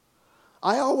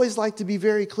 I always like to be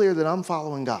very clear that I'm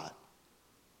following God.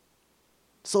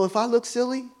 So if I look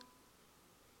silly,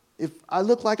 if I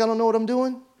look like I don't know what I'm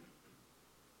doing,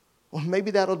 well,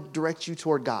 maybe that'll direct you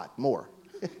toward God more.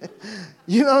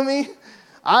 You know what I mean?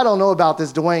 I don't know about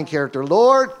this Duane character.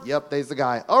 Lord, yep, there's the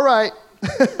guy. All right,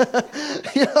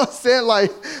 You know what I'm saying?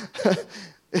 Like,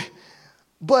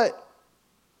 but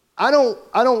I don't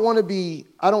want to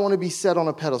be set on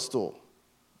a pedestal.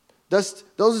 Those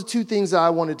are two things that I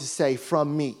wanted to say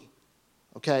from me.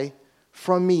 Okay?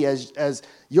 From me as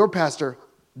your pastor,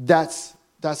 that's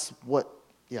what,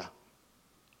 yeah.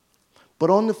 But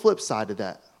on the flip side of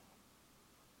that,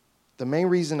 the main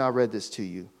reason I read this to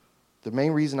you, the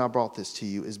main reason I brought this to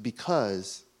you is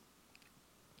because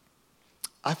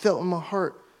I felt in my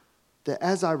heart that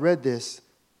as I read this,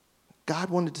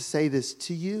 God wanted to say this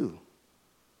to you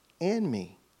and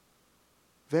me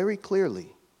very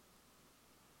clearly.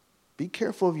 Be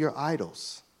careful of your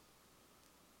idols.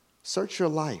 Search your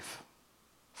life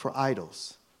for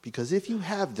idols, because if you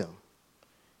have them,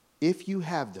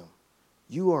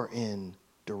 you are in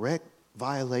direct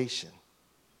violation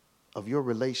of your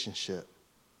relationship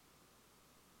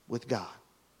with God.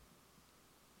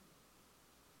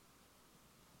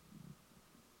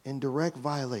 In direct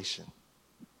violation.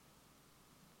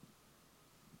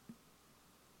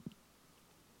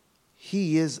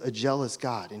 He is a jealous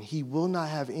God, and he will not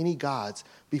have any gods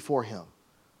before him.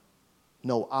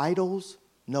 No idols,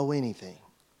 no anything.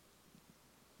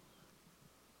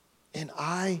 And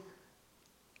I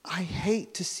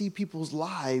hate to see people's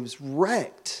lives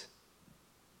wrecked,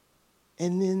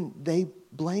 and then they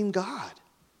blame God.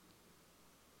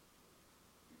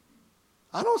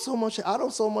 I don't so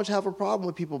much have a problem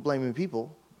with people blaming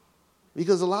people,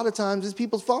 because a lot of times it's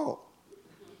people's fault.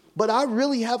 But I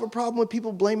really have a problem with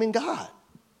people blaming God.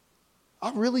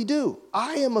 I really do.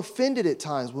 I am offended at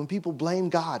times when people blame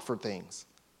God for things.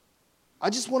 I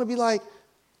just want to be like,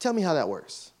 tell me how that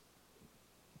works.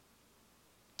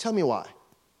 Tell me why.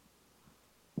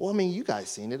 Well, I mean, you guys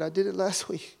seen it. I did it last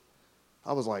week.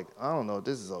 I was like, I don't know if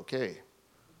this is okay.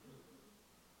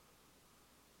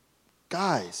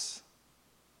 Guys,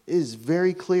 it is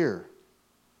very clear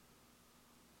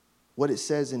what it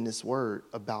says in this word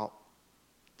about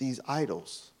these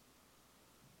idols.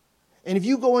 And if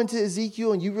you go into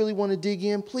Ezekiel and you really want to dig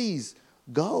in, please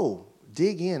go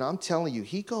dig in. I'm telling you,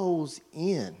 he goes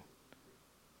in.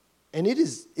 And it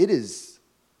is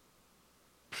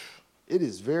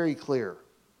very clear.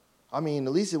 I mean,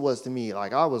 at least it was to me.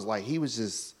 Like, I was like, he was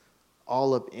just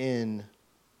all up in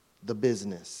the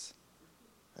business.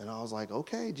 And I was like,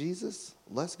 okay, Jesus,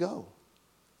 let's go.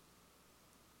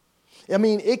 I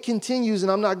mean, it continues,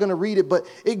 and I'm not going to read it, but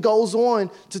it goes on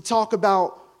to talk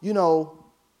about,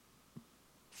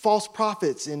 false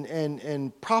prophets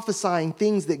and prophesying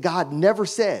things that God never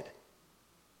said.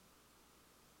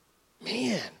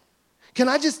 Man, can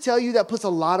I just tell you that puts a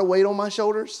lot of weight on my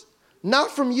shoulders?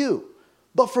 Not from you,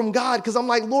 but from God, because I'm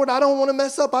like, Lord, I don't want to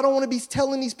mess up. I don't want to be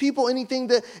telling these people anything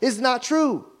that is not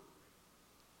true.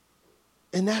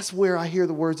 And that's where I hear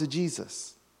the words of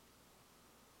Jesus.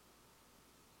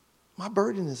 My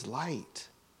burden is light.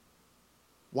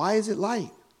 Why is it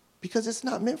light? Because it's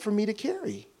not meant for me to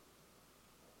carry.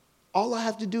 All I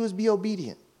have to do is be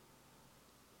obedient.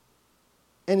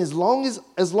 And as long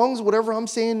as whatever I'm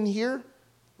saying here,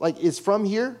 like, is from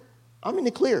here, I'm in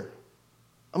the clear.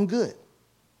 I'm good.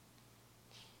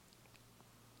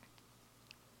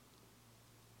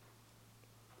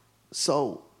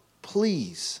 So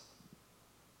please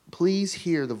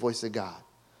hear the voice of God.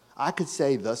 I could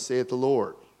say, thus saith the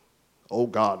Lord, oh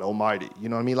God Almighty. You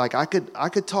know what I mean? Like, I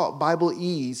could talk Bible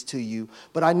ease to you,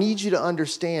 but I need you to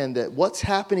understand that what's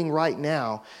happening right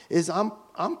now is I'm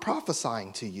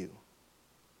prophesying to you.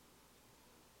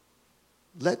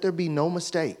 Let there be no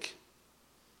mistake.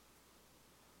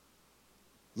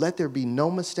 Let there be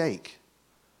no mistake.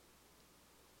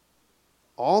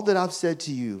 All that I've said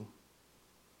to you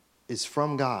is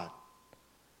from God.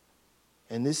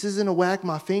 And this isn't a wag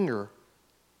my finger.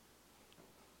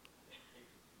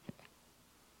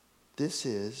 This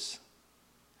is,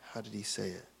 how did he say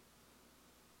it?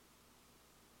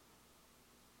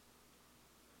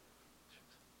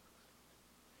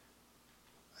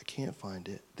 I can't find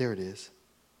it. There it is.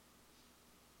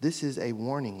 This is a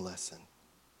warning lesson.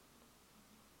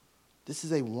 This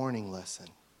is a warning lesson.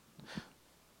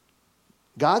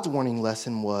 God's warning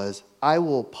lesson was, I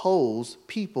will pose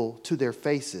people to their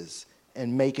faces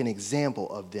and make an example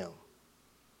of them.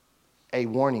 A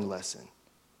warning lesson.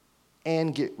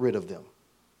 And get rid of them.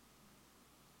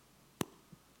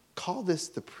 Call this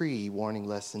the pre-warning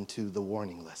lesson to the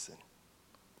warning lesson.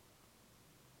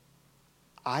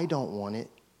 I don't want it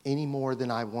any more than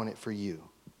I want it for you.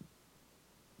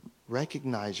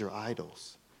 Recognize your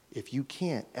idols. If you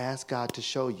can't, ask God to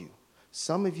show you.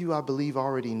 Some of you, I believe,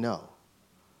 already know.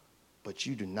 But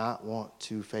you do not want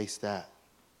to face that.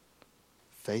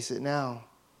 Face it now.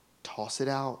 Toss it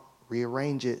out.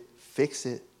 Rearrange it. Fix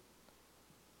it.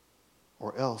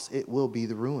 or else it will be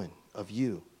the ruin of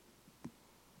you.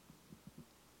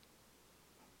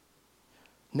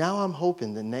 Now I'm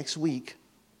hoping that next week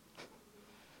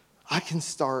I can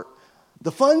start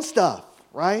the fun stuff,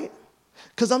 right?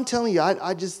 Because I'm telling you,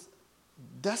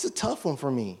 that's a tough one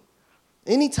for me.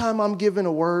 Anytime I'm given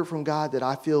a word from God that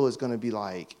I feel is going to be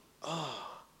like, oh,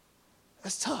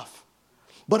 that's tough.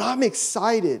 But I'm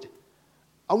excited.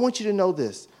 I want you to know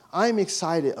this. I'm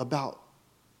excited about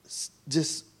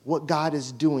just what God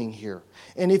is doing here.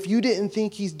 And if you didn't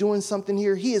think he's doing something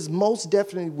here, he is most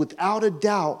definitely, without a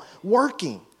doubt,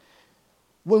 working.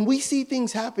 When we see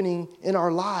things happening in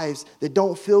our lives that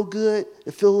don't feel good,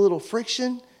 that feel a little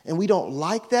friction, and we don't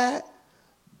like that,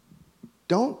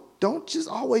 don't just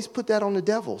always put that on the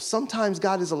devil. Sometimes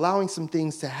God is allowing some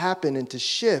things to happen and to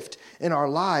shift in our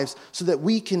lives so that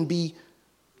we can be,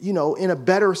 in a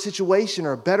better situation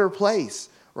or a better place,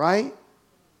 right?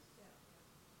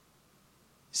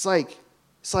 It's like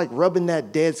rubbing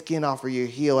that dead skin off of your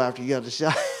heel after you got the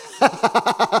shot.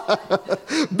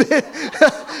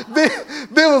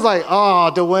 Ben was like,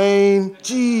 oh, Duane,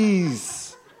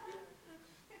 jeez.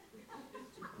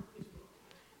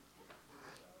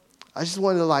 I just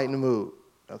wanted to lighten the mood,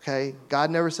 okay? God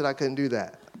never said I couldn't do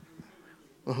that.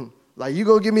 Like, you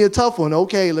gonna give me a tough one.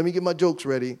 Okay, let me get my jokes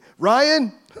ready.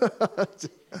 Ryan?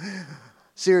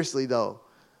 Seriously, though,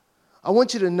 I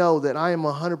want you to know that I am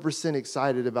 100%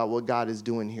 excited about what God is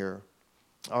doing here,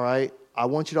 all right? I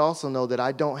want you to also know that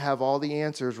I don't have all the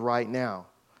answers right now,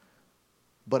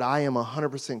 but I am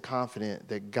 100% confident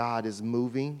that God is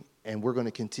moving and we're going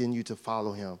to continue to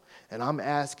follow him. And I'm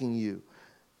asking you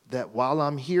that while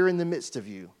I'm here in the midst of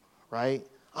you, right,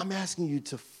 I'm asking you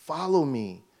to follow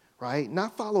me, right?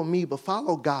 Not follow me, but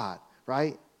follow God,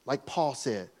 right? Like Paul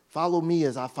said, follow me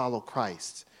as I follow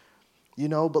Christ.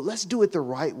 But let's do it the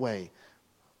right way.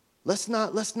 Let's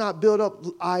not build up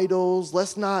idols.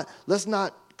 Let's not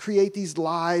create these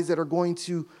lies that are going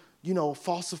to,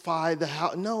 falsify the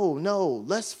house. No,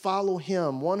 let's follow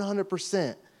him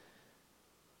 100%.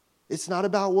 It's not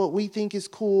about what we think is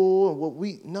cool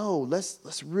and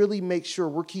let's really make sure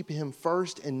we're keeping him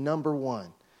first and number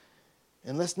one.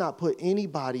 And let's not put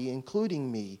anybody, including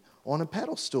me, on a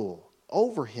pedestal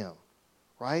over him,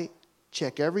 right?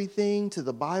 Check everything to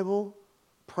the Bible.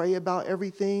 Pray about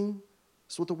everything.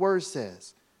 That's what the word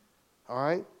says. All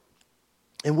right?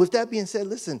 And with that being said,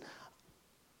 listen,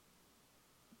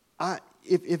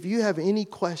 if you have any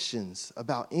questions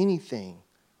about anything,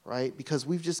 right? Because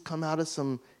we've just come out of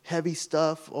some heavy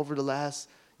stuff over the last,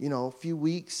 few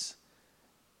weeks.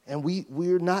 And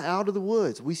we're not out of the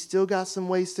woods. We still got some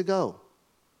ways to go.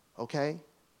 Okay?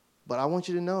 But I want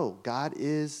you to know,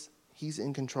 he's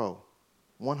in control.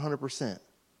 100%.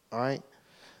 All right?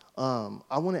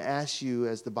 I want to ask you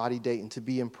as the body Dayton to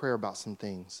be in prayer about some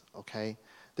things. Okay?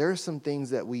 There are some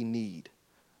things that we need.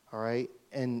 All right?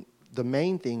 And the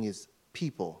main thing is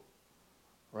people.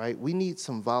 Right? We need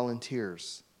some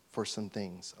volunteers for some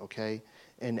things, okay?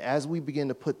 And as we begin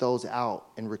to put those out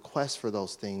and request for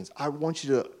those things, I want you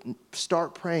to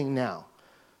start praying now.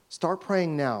 Start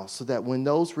praying now so that when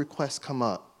those requests come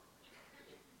up,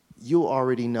 you'll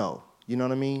already know. You know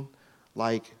what I mean?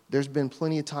 Like, there's been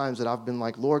plenty of times that I've been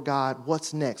like, Lord God,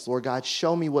 what's next? Lord God,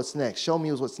 show me what's next. Show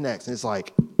me what's next. And it's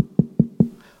like,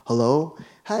 hello?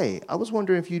 Hey, I was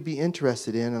wondering if you'd be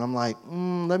interested in, and I'm like,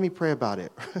 let me pray about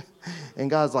it. And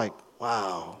God's like,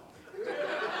 wow.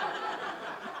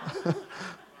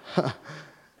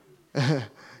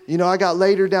 I got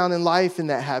later down in life and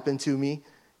that happened to me.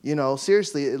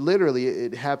 Seriously,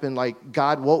 it happened like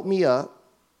God woke me up.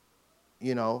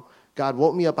 God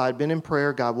woke me up. I'd been in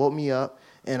prayer. God woke me up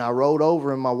and I rolled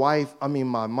over and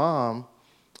my mom,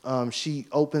 she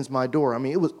opens my door.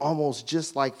 It was almost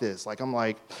just like this. Like, I'm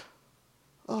like,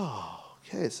 oh,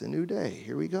 okay, it's a new day.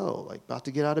 Here we go. Like, about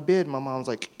to get out of bed. My mom's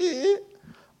like, do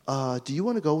you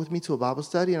want to go with me to a Bible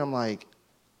study? And I'm like,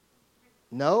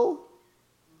 no,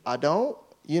 I don't.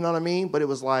 You know what I mean? But it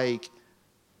was like,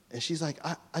 and she's like,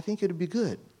 I think it'd be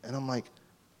good. And I'm like,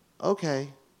 okay.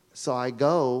 So I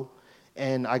go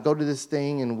to this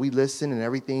thing and we listen and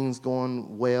everything's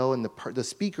going well. And the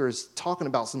speaker is talking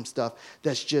about some stuff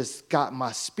that's just got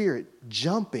my spirit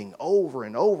jumping over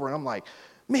and over. And I'm like,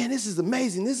 man, this is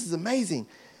amazing. This is amazing.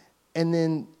 And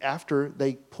then after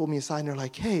they pulled me aside and they're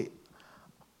like, hey,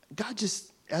 God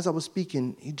just, as I was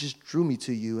speaking, he just drew me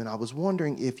to you. And I was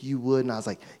wondering if you would. And I was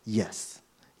like, yes,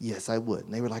 I would.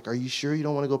 And they were like, are you sure you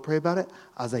don't want to go pray about it?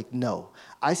 I was like, no.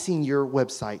 I seen your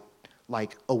website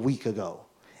like a week ago.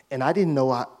 And I didn't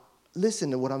know,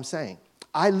 listen to what I'm saying.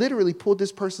 I literally pulled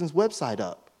this person's website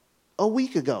up a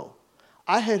week ago.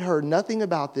 I had heard nothing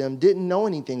about them, didn't know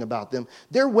anything about them.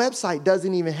 Their website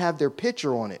doesn't even have their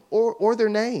picture on it or their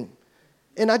name.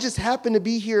 And I just happened to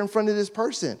be here in front of this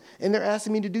person, and they're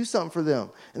asking me to do something for them.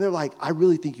 And they're like, I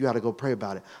really think you ought to go pray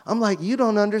about it. I'm like, you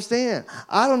don't understand.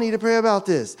 I don't need to pray about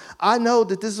this. I know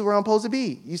that this is where I'm supposed to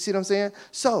be. You see what I'm saying?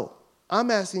 So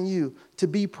I'm asking you to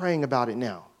be praying about it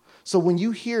now. So when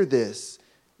you hear this,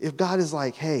 if God is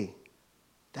like, hey,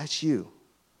 that's you,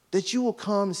 that you will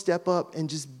come, step up, and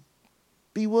just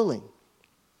be willing.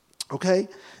 Okay?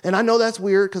 And I know that's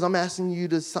weird because I'm asking you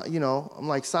to, I'm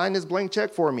like, sign this blank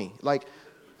check for me. Like,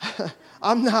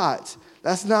 I'm not.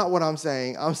 That's not what I'm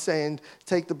saying. I'm saying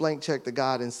take the blank check to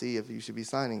God and see if you should be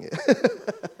signing it.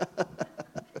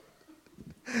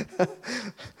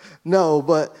 No,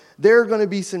 but there are going to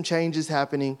be some changes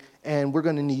happening, and we're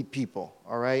going to need people,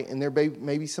 all right? And there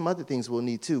may be some other things we'll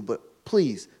need too, but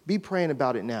please be praying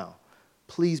about it now.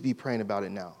 Please be praying about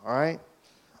it now, all right?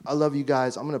 I love you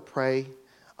guys. I'm going to pray.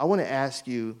 I want to ask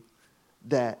you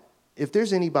that if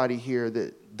there's anybody here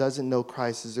that doesn't know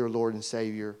Christ as their Lord and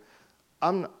Savior,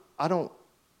 I don't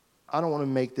want to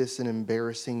make this an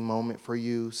embarrassing moment for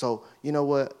you. So, you know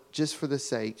what? Just for the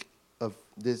sake of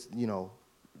this,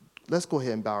 let's go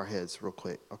ahead and bow our heads real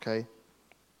quick, okay?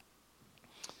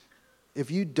 If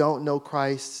you don't know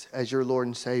Christ as your Lord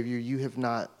and Savior, you have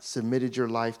not submitted your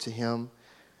life to him,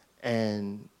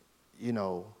 and,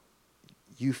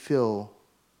 you feel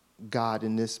God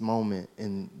in this moment,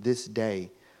 in this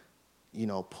day,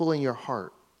 pulling your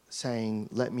heart, saying,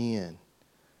 let me in.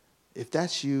 If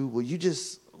that's you, will you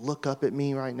just look up at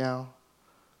me right now?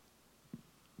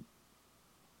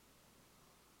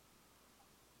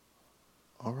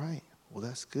 All right. Well,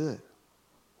 that's good.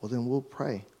 Well, then we'll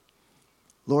pray.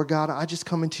 Lord God, I just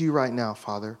come into you right now,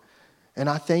 Father, and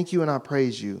I thank you and I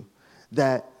praise you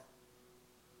that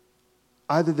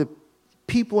either the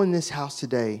people in this house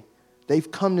today,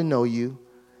 they've come to know you,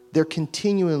 they're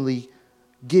continually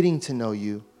getting to know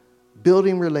you,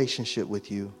 building relationship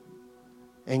with you,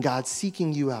 and God,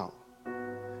 seeking you out.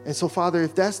 And so, Father,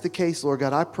 if that's the case, Lord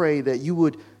God, I pray that you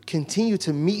would continue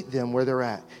to meet them where they're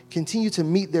at, continue to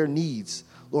meet their needs,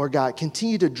 Lord God,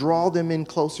 continue to draw them in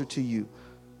closer to you.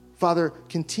 Father,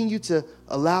 continue to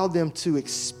allow them to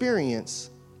experience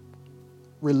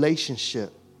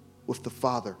relationship with the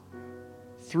Father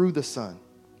through the Son.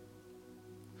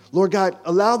 Lord God,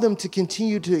 allow them to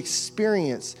continue to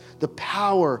experience the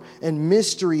power and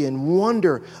mystery and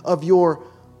wonder of your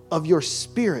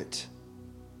Spirit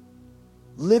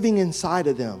living inside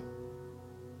of them,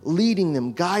 leading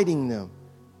them, guiding them,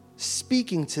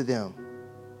 speaking to them,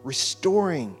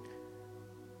 restoring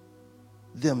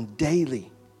them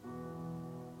daily.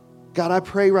 God, I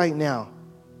pray right now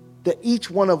that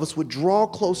each one of us would draw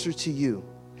closer to you.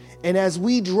 And as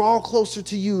we draw closer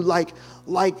to you, like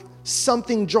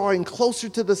something drawing closer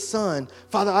to the sun,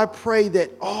 Father, I pray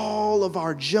that all of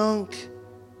our junk,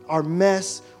 our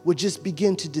mess would just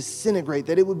begin to disintegrate,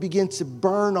 that it would begin to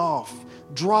burn off,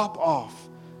 drop off.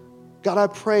 God, I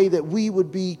pray that we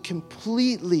would be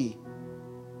completely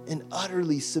and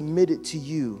utterly submitted to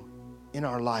you in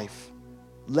our life,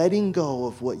 letting go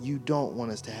of what you don't want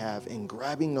us to have and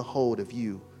grabbing a hold of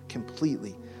you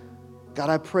completely. God,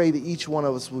 I pray that each one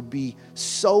of us would be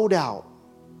sold out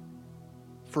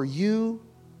for you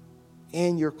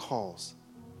and your cause.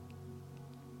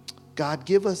 God,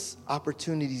 give us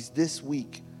opportunities this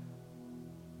week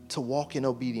to walk in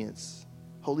obedience.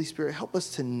 Holy Spirit, help us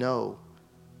to know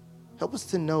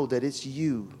that it's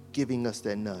you giving us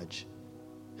that nudge.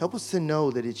 Help us to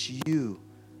know that it's you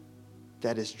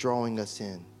that is drawing us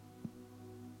in.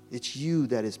 It's you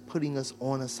that is putting us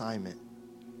on assignment.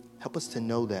 Help us to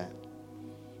know that.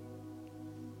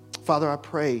 Father, I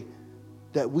pray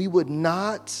that we would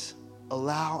not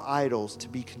allow idols to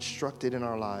be constructed in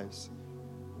our lives.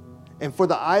 And for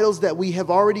the idols that we have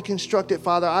already constructed,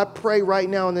 Father, I pray right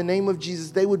now in the name of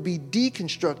Jesus, they would be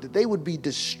deconstructed. They would be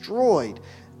destroyed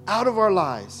out of our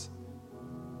lives.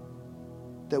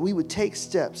 That we would take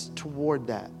steps toward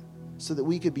that so that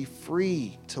we could be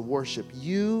free to worship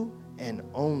you and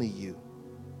only you.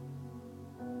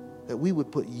 That we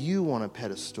would put you on a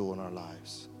pedestal in our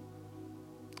lives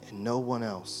and no one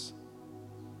else.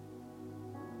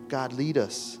 God, lead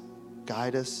us,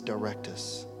 guide us, direct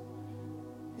us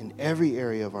in every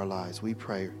area of our lives. We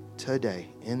pray today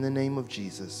in the name of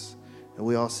Jesus. And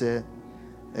we all said,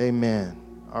 amen.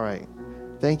 All right.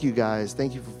 Thank you, guys.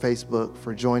 Thank you for Facebook,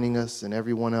 for joining us, and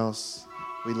everyone else.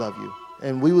 We love you.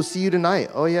 And we will see you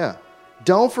tonight. Oh, yeah.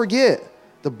 Don't forget,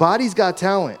 the Body's Got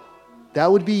Talent.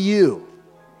 That would be you.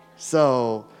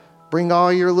 So bring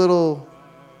all your little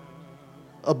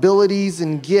abilities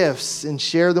and gifts and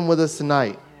share them with us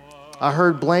tonight. I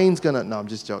heard Blaine's gonna, no, I'm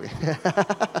just joking.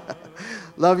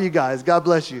 Love you guys. God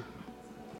bless you.